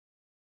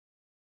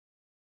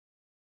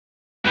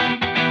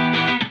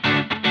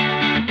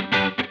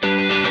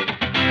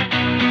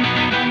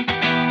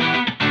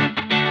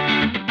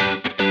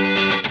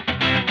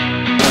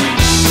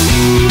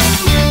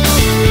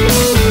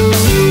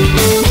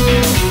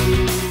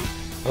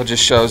Well, it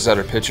just shows that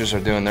our pitchers are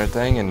doing their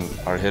thing and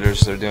our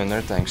hitters are doing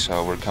their thing.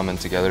 So we're coming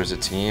together as a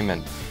team,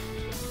 and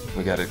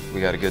we got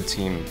a good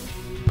team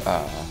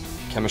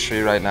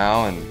chemistry right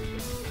now. And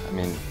I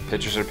mean,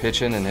 pitchers are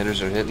pitching and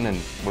hitters are hitting, and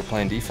we're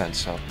playing defense.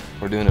 So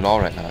we're doing it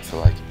all right now, I feel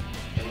like.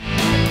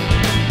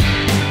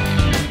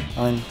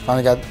 I mean,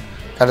 finally got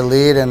a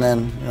lead, and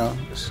then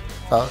just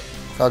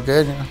felt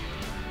good.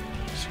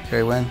 It's a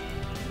great win.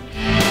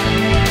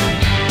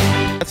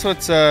 That's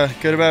what's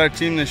good about our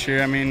team this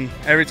year. I mean,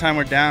 every time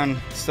we're down,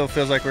 it still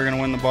feels like we're going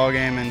to win the ball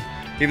game. And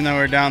even though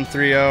we're down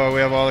 3-0,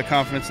 we have all the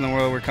confidence in the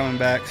world. We're coming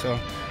back, so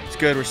it's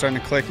good. We're starting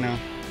to click now.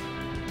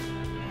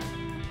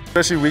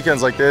 Especially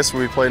weekends like this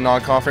where we play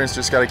non-conference,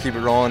 just got to keep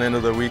it rolling into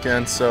the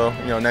weekend. So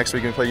next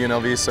week we play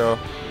UNLV. So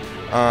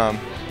I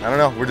don't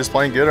know. We're just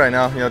playing good right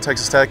now.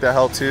 Texas Tech, that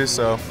helped too.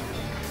 So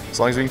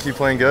as long as we can keep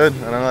playing good,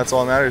 I don't know. That's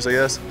all that matters, I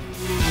guess.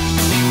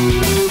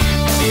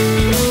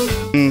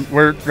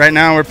 Right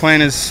now we're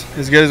playing as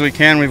good as we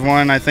can. We've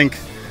won, I think,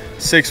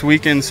 6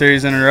 weekend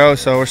series in a row,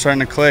 so we're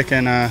starting to click,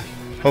 and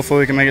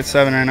hopefully we can make it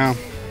 7 right now.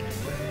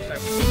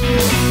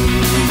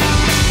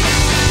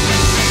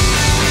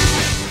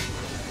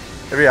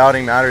 Every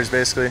outing matters,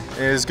 basically.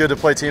 It's good to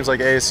play teams like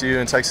ASU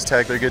and Texas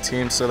Tech. They're good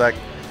teams, so that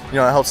it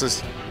helps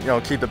us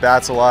keep the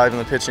bats alive and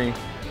the pitching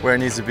where it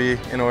needs to be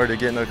in order to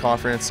get into the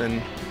conference.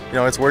 And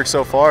it's worked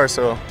so far,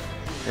 so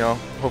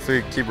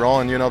hopefully keep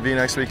rolling. UNLV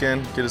next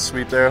weekend, get a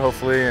sweep there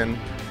hopefully, and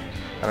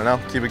I don't know,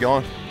 keep it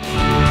going.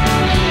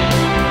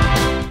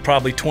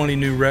 Probably 20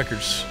 new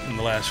records in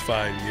the last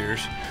 5 years,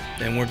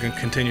 and we're going to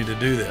continue to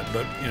do that.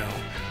 But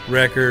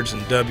records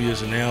and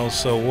W's and L's,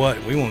 so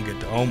what? We want to get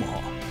to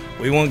Omaha.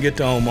 We want to get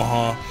to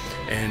Omaha,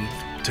 and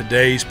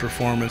today's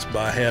performance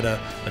by had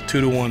a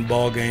 2-1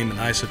 ball game in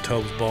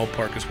Isotopes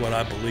Ballpark is what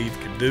I believe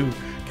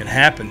can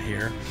happen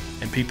here,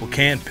 and people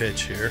can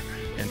pitch here.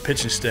 And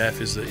pitching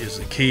staff is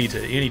the key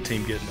to any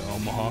team getting to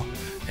Omaha.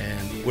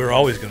 And we're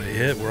always going to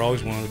hit. We're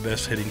always one of the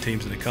best hitting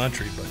teams in the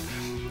country. But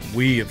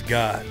we have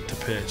got to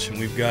pitch, and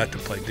we've got to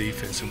play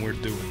defense, and we're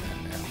doing that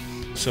now.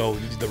 So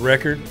the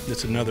record,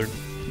 it's another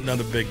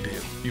big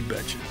deal. You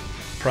betcha.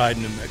 Pride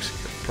in New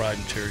Mexico. Pride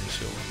in Cherry and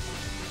Silver.